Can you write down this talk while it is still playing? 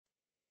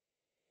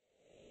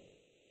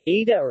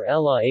Ada or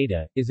Ella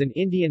Ada, is an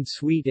Indian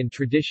sweet and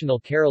traditional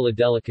Kerala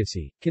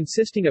delicacy,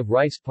 consisting of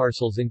rice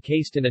parcels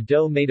encased in a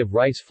dough made of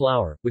rice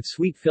flour, with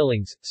sweet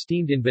fillings,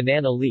 steamed in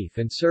banana leaf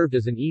and served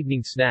as an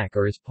evening snack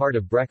or as part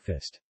of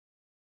breakfast.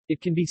 It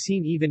can be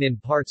seen even in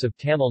parts of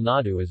Tamil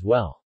Nadu as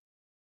well.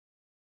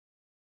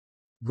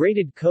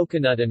 Grated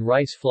coconut and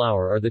rice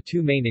flour are the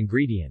two main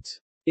ingredients.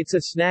 It's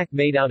a snack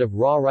made out of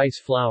raw rice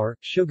flour,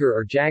 sugar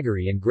or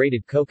jaggery and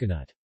grated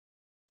coconut.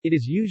 It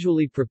is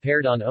usually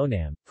prepared on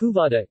onam.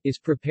 Puvada is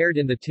prepared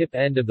in the tip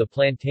end of the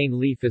plantain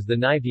leaf as the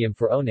naivyam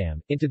for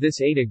onam. Into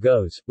this ada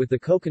goes, with the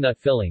coconut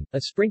filling,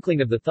 a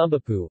sprinkling of the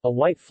thumbapoo, a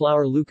white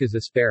flour lucas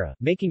aspera,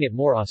 making it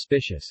more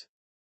auspicious.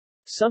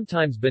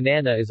 Sometimes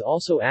banana is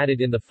also added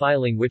in the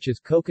filling, which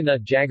is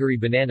coconut jaggery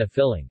banana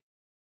filling.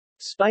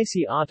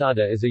 Spicy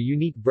attada is a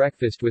unique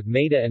breakfast with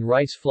maida and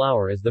rice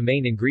flour as the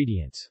main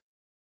ingredients.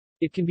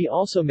 It can be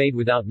also made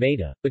without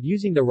maida, but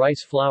using the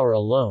rice flour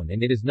alone,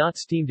 and it is not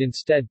steamed,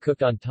 instead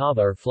cooked on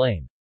tava or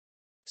flame.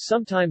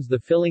 Sometimes the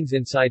fillings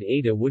inside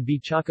ada would be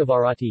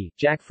chakavarati,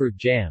 jackfruit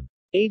jam.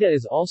 Ada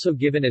is also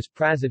given as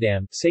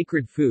prasadam,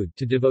 sacred food,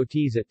 to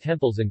devotees at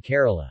temples in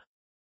Kerala.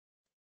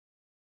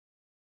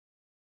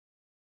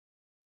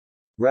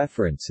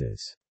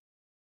 References.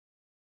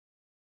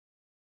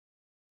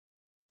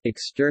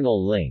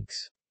 External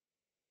links.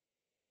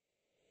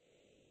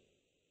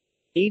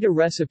 Ada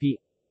recipe.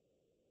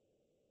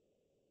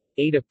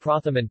 Ada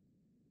Prathaman.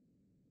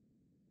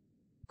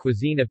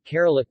 Cuisine of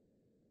Kerala.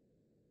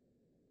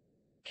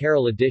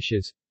 Kerala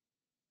dishes.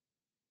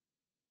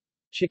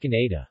 Chicken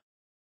Ada.